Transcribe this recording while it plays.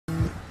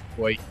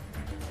boy.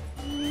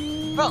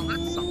 Well,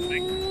 that's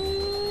something.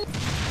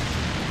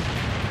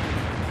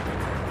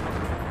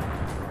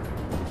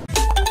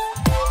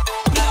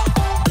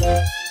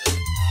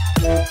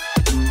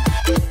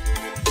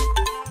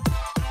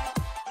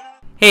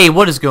 Hey,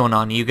 what is going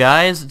on, you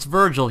guys? It's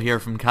Virgil here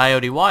from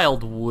Coyote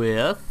Wild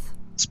with...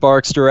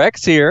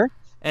 Sparkster here.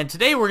 And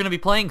today we're going to be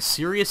playing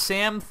Serious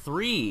Sam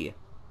 3.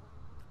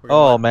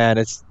 Oh man,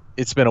 it's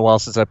been a while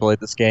since I played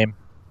this game.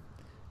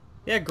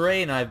 Yeah,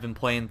 Gray and I have been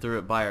playing through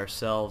it by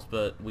ourselves,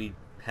 but we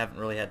haven't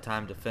really had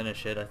time to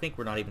finish it. I think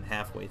we're not even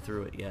halfway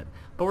through it yet.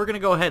 But we're going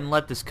to go ahead and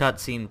let this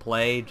cutscene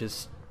play,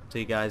 just so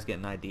you guys get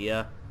an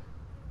idea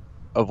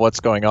Of what's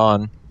going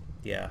on.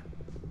 Yeah.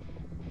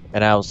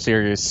 And how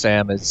Serious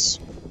Sam is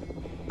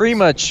pretty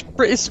much...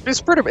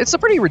 It's a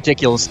pretty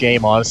ridiculous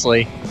game,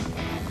 honestly.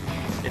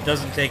 It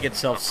doesn't take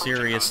itself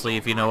seriously,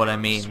 if you know what I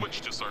mean.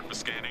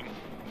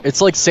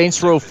 It's like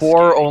Saints Row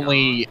 4,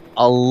 only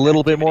a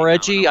little bit more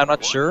edgy, I'm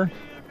not sure.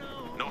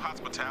 No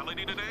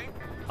hospitality today?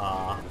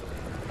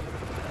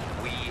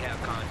 We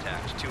have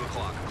contact, 2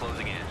 o'clock,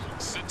 closing in.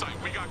 Sit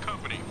tight, we got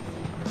company.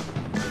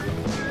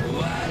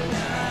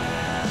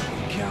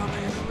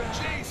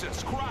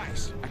 Jesus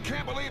Christ! I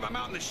can't believe I'm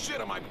out in the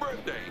shit on my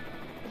birthday.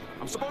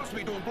 I'm supposed to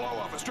be doing blow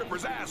off a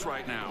stripper's ass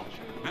right now.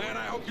 And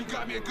I hope you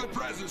got me a good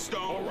present,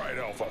 Stone. All right,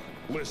 Alpha.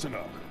 Listen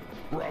up.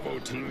 Bravo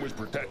team was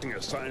protecting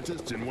a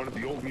scientist in one of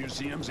the old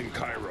museums in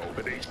Cairo,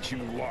 but HQ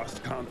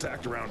lost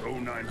contact around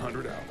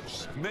 0900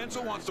 hours.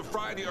 Mensa wants to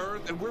fry the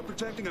Earth, and we're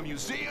protecting a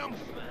museum?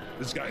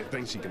 This guy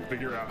thinks he can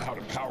figure out how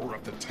to power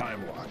up the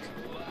time lock.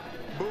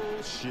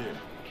 Bullshit.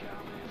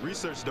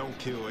 Research don't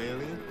kill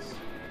aliens.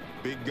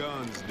 Big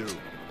guns do.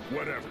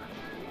 Whatever.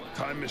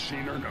 Time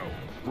machine or no,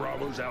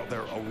 Bravo's out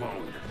there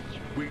alone.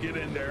 We get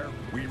in there,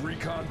 we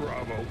recon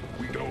Bravo,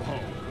 we go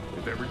home.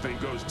 If everything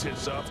goes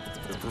tits up,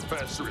 the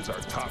professor is our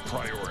top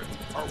priority.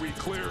 Are we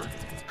clear?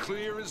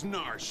 Clear as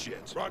nar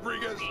shit.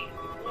 Rodriguez?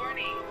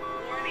 Warning.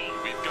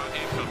 We've got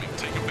incoming.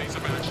 Take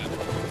evasive action.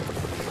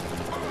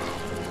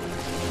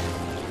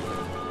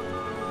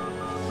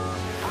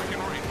 Breaking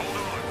right, hold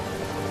on.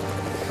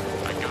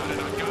 I got it.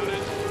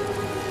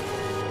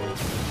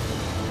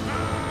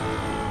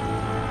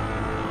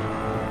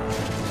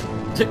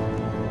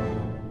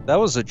 That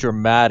was a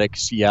dramatic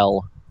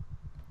yell.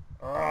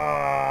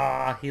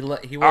 He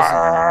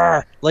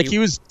wasn't... Like he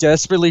was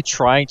desperately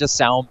trying to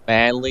sound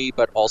manly,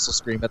 but also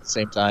scream at the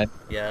same time.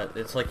 Yeah,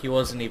 it's like he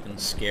wasn't even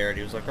scared.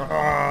 He was like,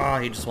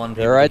 he just wanted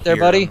to You alright there,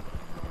 buddy? him.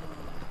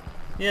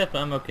 Yep,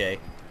 I'm okay.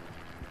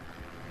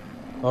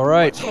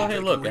 Alright. Oh, hey,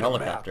 look, a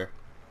helicopter.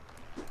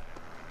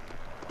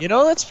 You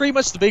know, that's pretty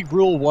much the big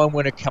rule one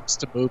when it comes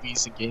to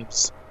movies and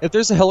games. If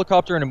there's a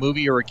helicopter in a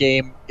movie or a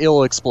game,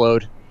 it'll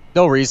explode.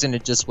 No reason,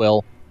 it just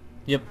will.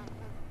 Yep.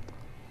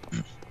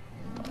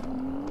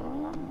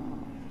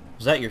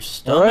 Was that your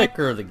stomach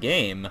or the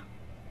game?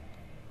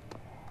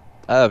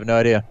 I have no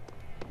idea.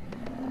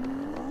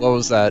 What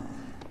was that?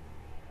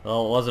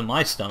 Well, it wasn't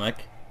my stomach.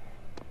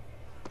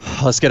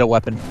 Let's get a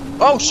weapon.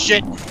 Oh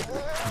shit!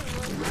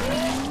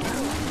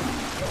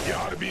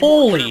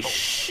 Holy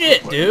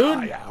shit,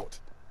 dude!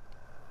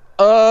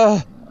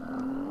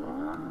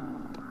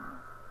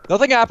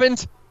 Nothing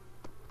happened.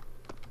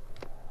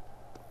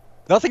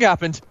 Nothing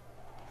happened.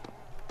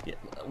 Yeah,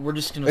 we're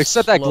just gonna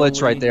Except slowly... that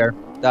glitch right there.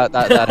 That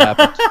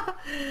happened.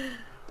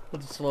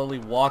 Let's slowly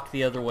walk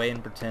the other way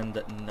and pretend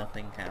that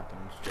nothing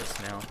happened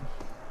just now.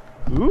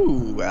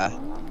 Ooh.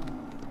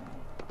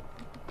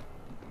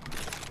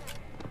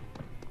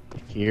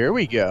 Here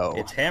we go.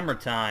 It's hammer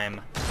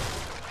time.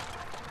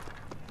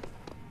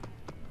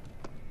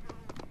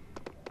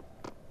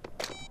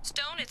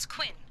 Stone, it's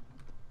Quinn.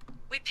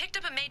 We picked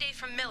up a mayday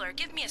from Miller.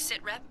 Give me a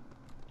sit rep.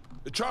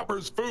 The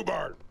chopper's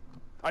Fubart.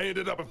 I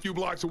ended up a few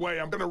blocks away.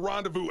 I'm gonna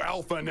rendezvous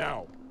Alpha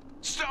now.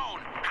 Stone,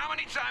 how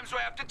many times do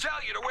I have to tell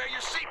you to wear your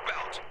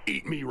seatbelt?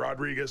 Eat me,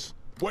 Rodriguez.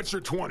 What's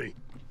your 20?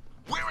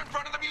 We're in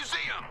front of the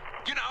museum.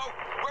 You know,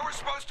 where we're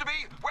supposed to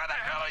be. Where the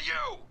hell are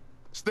you?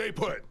 Stay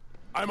put.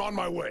 I'm on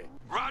my way.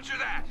 Roger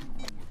that.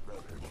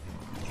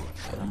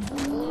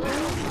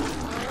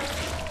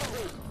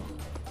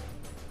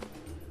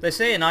 They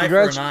say an eye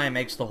for an eye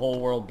makes the whole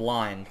world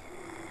blind.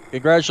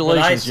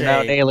 Congratulations, you're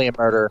now an alien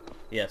murderer.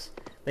 Yes.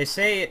 They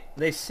say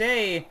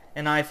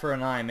an eye for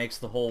an eye makes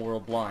the whole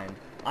world blind.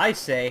 I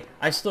say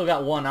I still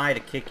got one eye to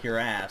kick your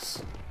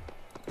ass.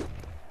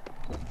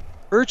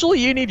 Virtually,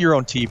 you need your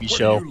own TV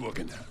show. What are you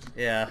looking at?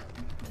 Yeah.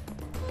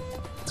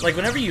 Like,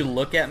 whenever you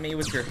look at me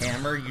with your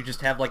hammer, you just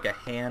have, like, a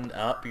hand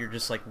up. You're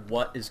just like,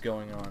 what is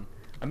going on?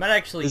 I might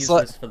actually use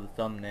this for the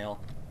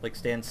thumbnail. Like,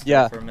 stand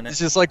still for a minute. It's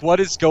just like,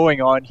 what is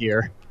going on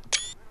here?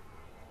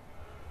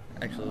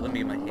 Actually, let me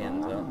get my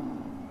hands up.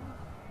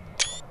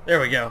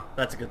 There we go.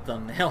 That's a good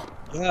thumbnail.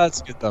 Yeah,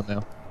 that's a good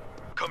thumbnail.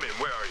 Come in,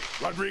 where are you?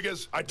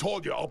 Rodriguez, I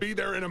told you, I'll be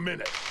there in a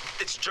minute.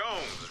 It's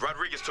Jones.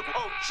 Rodriguez took...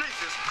 Oh,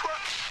 Jesus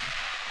Christ!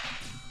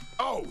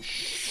 Oh,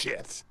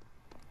 shit.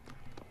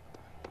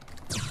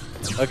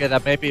 Okay,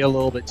 that may be a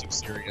little bit too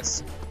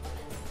serious.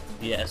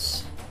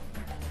 Yes.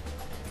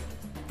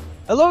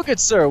 Hello, good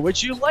sir.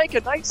 Would you like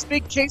a nice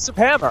big case of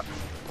hammer?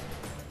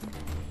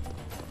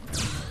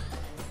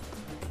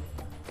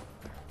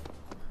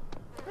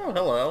 Oh,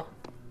 hello.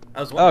 I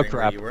was wondering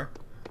where crap. you were.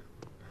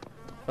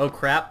 Oh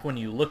crap! When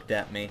you looked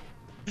at me.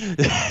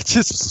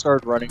 Just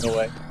started running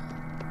away.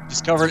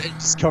 Just covered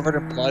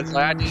in blood.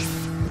 Like, I need...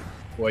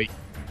 Wait.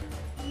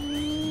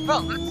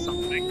 Well, that's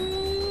something.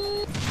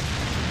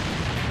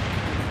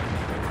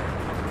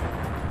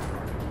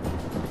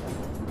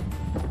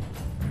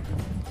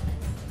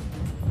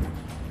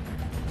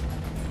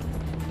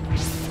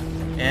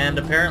 And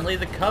apparently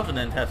the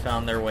Covenant have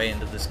found their way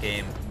into this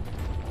game.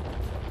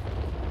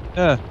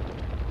 Yeah.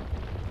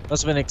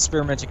 Must have been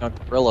experimenting on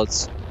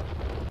gorillas.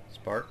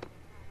 Spark?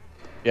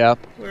 Yeah.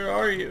 Where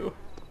are you?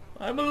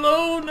 I'm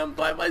alone. I'm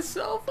by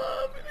myself.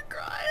 I'm gonna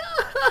cry.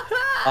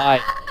 Hi.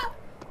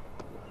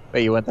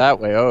 Wait, you went that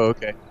way? Oh,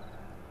 okay.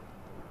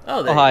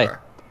 Oh, there Oh, hi. you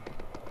are.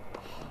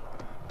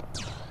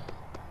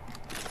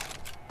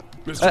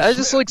 Mr. I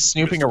just Smith, like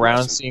snooping Mr. around,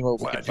 Wesson, seeing what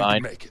we glad can you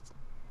find. make it.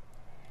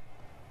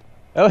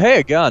 Oh, hey,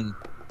 a gun.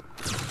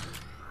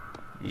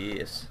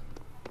 Yes.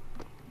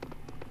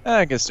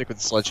 I'm gonna stick with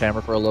the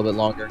sledgehammer for a little bit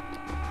longer.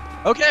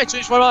 Okay, I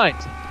changed my mind.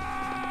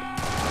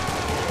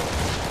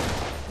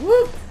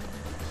 Woo!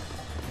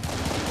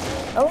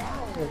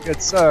 Oh, good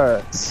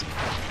sirs.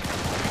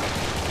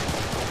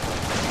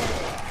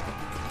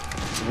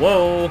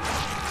 Whoa!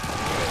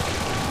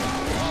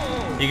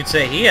 You could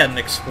say he had an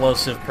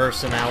explosive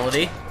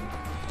personality.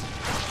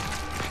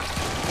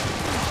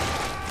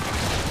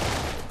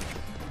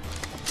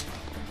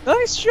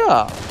 Nice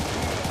job.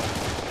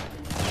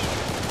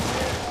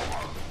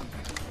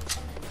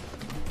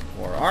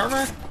 More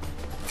armor?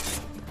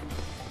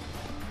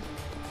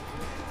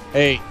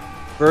 Hey,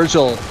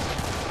 Virgil.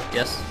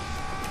 Yes.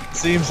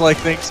 Seems like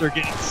things are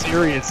getting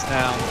serious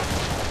now.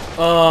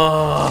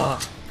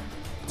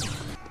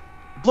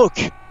 Look,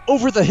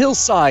 over the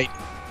hillside.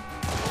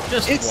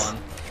 Just It's- one.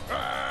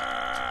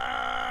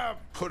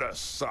 Put a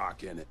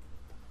sock in it.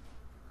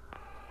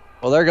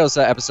 Well, there goes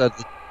that episode.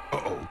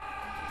 Uh-oh.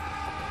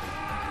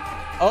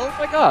 Oh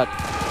my god.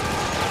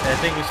 I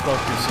think we spoke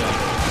too soon.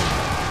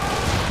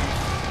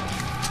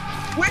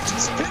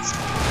 Witch's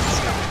pistol!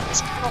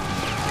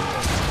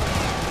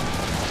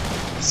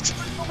 He's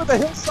coming over the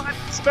hillside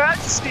of His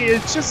Majesty.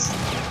 It's just...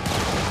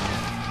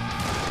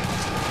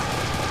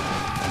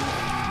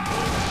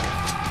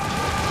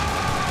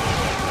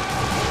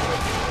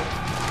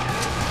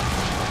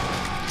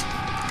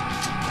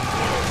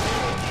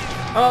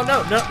 Oh,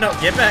 no, no, no,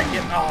 get back,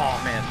 get...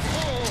 Oh, man.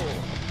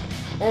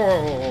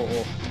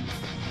 Oh.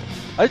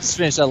 I just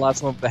finished that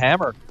last one with the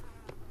hammer.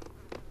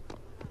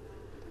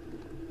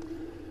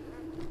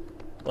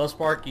 Well,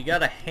 Spark, you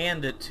gotta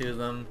hand it to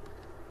them.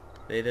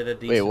 They did a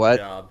decent Wait, what?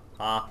 job.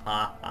 Ha,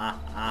 ha, ha,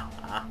 ha,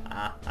 ha,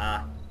 ha,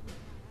 ha.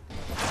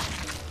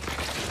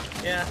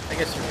 Yeah, I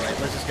guess you're right.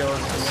 Let's just go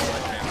into the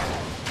sledgehammer.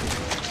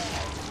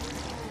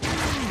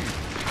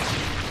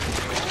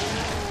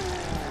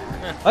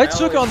 I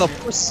took on the always-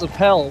 forces of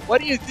hell.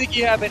 What do you think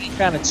you have any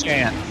kind of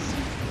chance?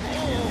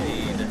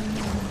 Indeed.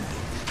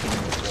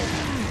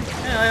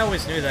 Yeah, I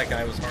always knew that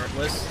guy was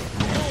heartless.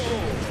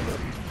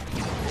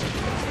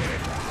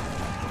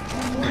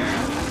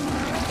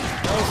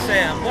 Oh,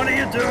 Sam, what are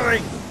you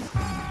doing?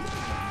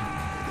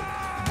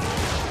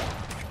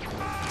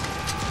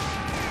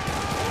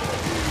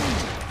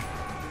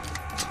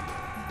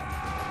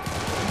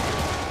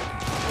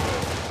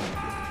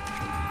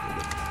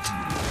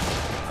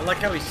 I like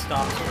how he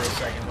stops for a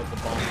second with the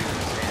bomb in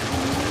his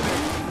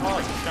hand. Oh,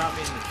 you shot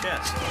me in the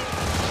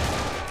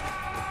chest.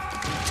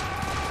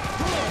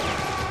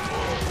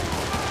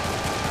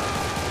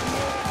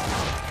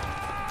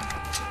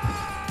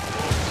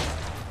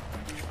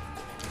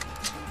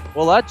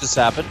 Well, that just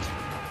happened.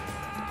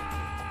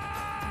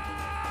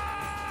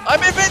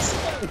 I'm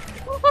invincible!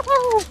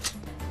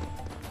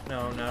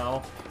 No,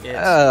 no. It's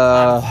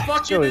I'm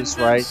fucking Joey's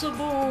right.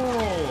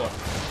 invincible!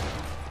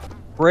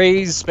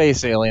 Praise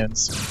space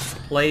aliens.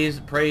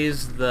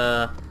 Praise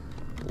the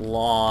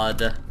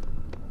Laud.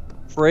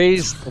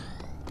 Praise the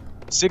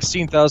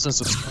 16,000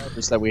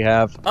 subscribers that we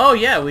have. Oh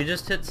yeah, we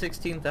just hit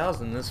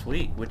 16,000 this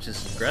week, which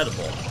is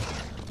incredible.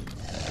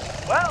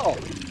 Wow!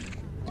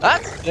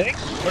 That's a thing.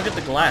 Look at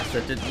the glass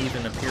that didn't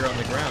even appear on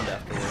the ground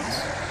afterwards.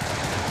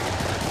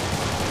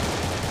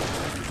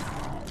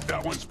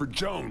 That one's for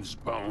Jones,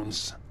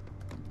 Bones.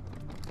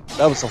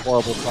 That was a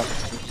horrible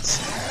performance.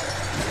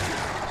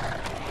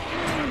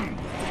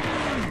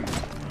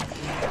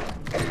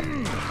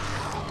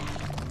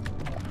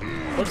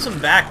 Put some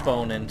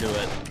backbone into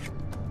it.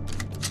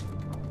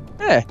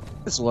 Eh,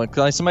 this will look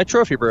nice in my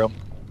trophy room.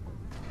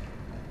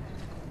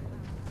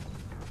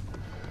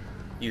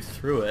 You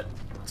threw it.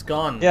 It's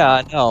gone. Yeah,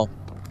 I know.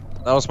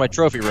 That was my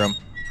trophy room.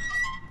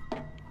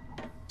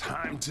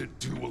 Time to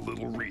do a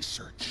little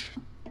research.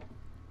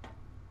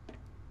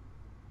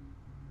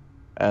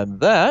 And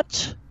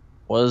that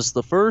was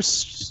the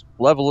first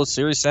level of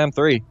Serious Sam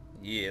 3.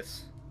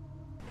 Yes.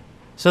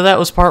 So that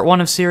was part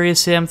 1 of Serious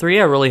Sam 3.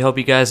 I really hope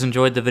you guys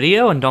enjoyed the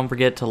video, and don't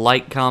forget to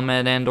like,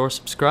 comment, and or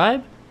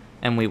subscribe.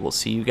 And we will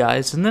see you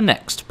guys in the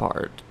next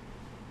part.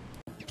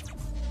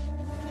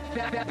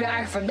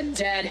 Back from the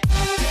dead.